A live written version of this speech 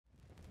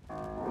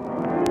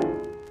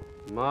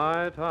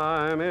My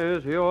time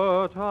is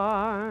your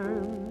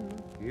time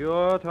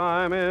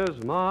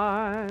is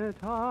my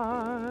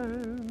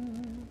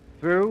time.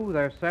 Through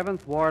their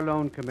 7th War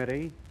Loan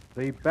Committee,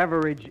 the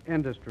beverage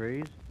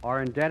industries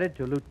are indebted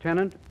to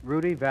Lieutenant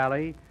Rudy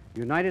Vallee,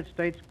 United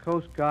States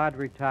Coast Guard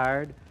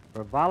retired,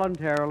 for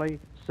voluntarily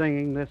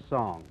singing this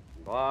song.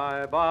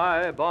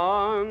 Bye-bye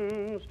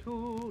bonds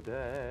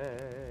today.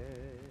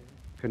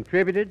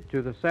 Contributed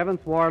to the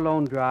 7th War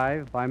Loan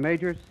Drive by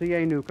Major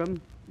C.A.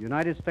 Newcomb,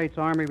 United States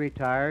Army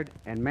retired,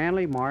 and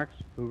Manly Marks,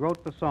 who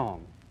wrote the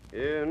song.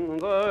 In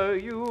the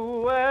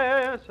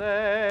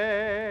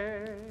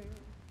USA.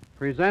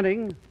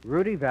 Presenting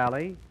Rudy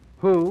Vallee,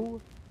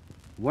 who,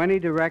 when he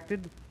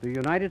directed the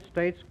United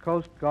States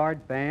Coast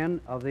Guard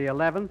Band of the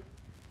 11th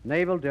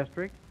Naval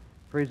District,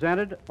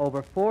 presented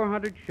over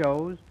 400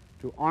 shows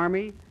to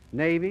Army,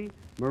 Navy,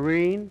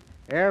 Marine,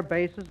 air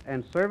bases,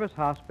 and service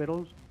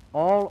hospitals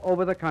all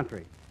over the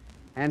country,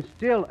 and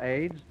still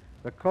aids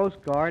the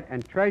Coast Guard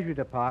and Treasury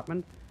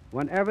Department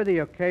whenever the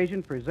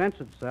occasion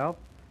presents itself,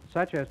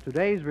 such as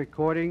today's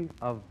recording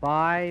of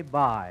Bye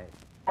Bye.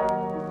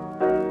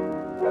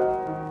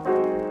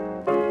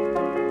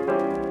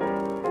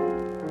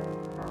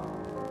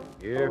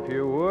 If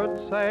you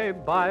would say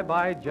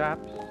bye-bye,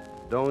 Japs,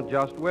 don't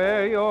just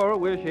wear your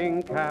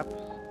wishing caps.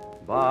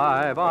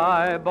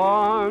 Bye-bye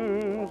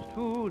bonds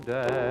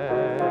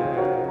today.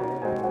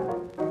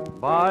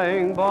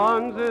 Buying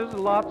bonds is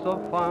lots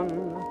of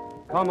fun.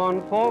 Come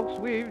on, folks,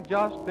 we've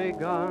just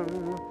begun.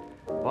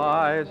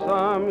 Buy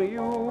some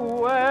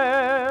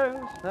USA.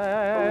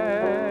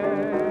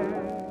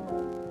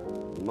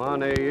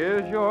 Money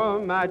is your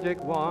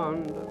magic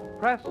wand.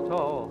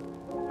 Presto,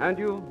 and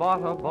you've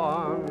bought a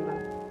bond.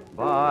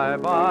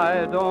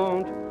 Bye-bye,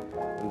 don't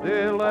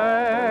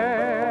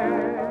delay.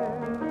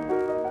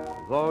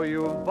 Though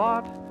you've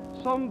bought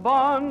some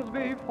bonds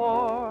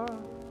before,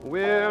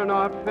 we're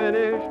not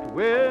finished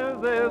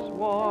with this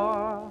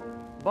war.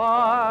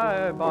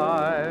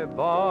 Bye-bye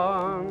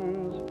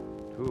bonds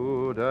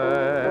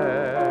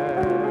today.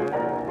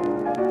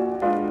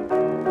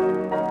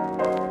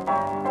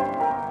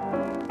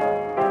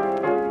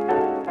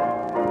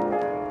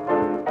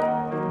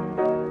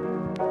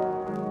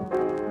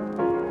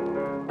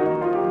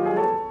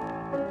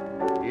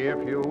 If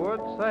you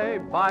would say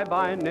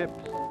bye-bye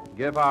nips,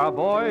 give our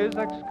boys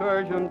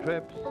excursion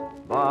trips.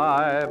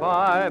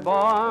 Bye-bye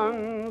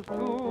bonds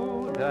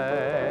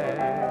today.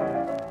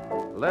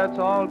 Let's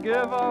all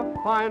give a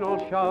final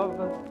shove,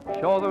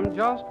 show them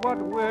just what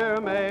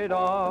we're made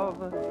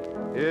of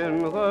in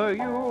the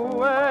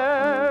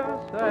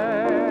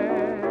USA.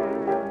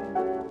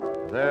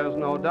 There's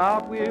no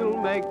doubt we'll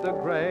make the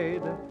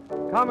grade.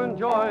 Come and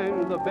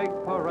join the big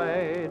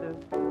parade.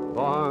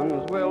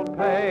 Bonds will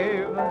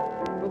pave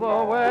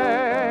the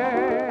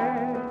way.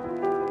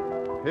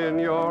 Pin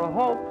your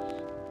hopes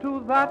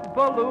to that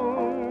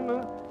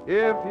balloon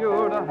if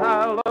you'd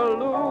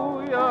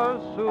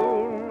hallelujah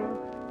soon.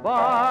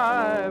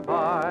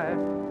 Bye-bye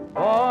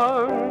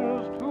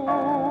bonds today.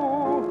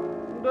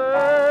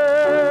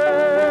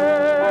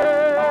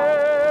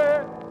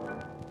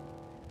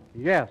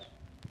 Yes,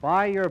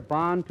 buy your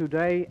bond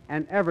today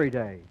and every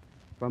day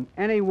from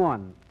any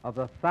one of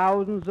the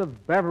thousands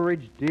of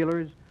beverage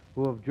dealers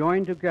who have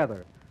joined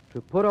together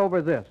to put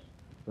over this,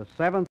 the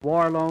 7th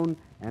War Loan,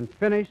 and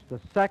finish the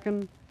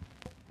second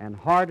and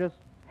hardest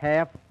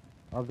half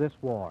of this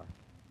war.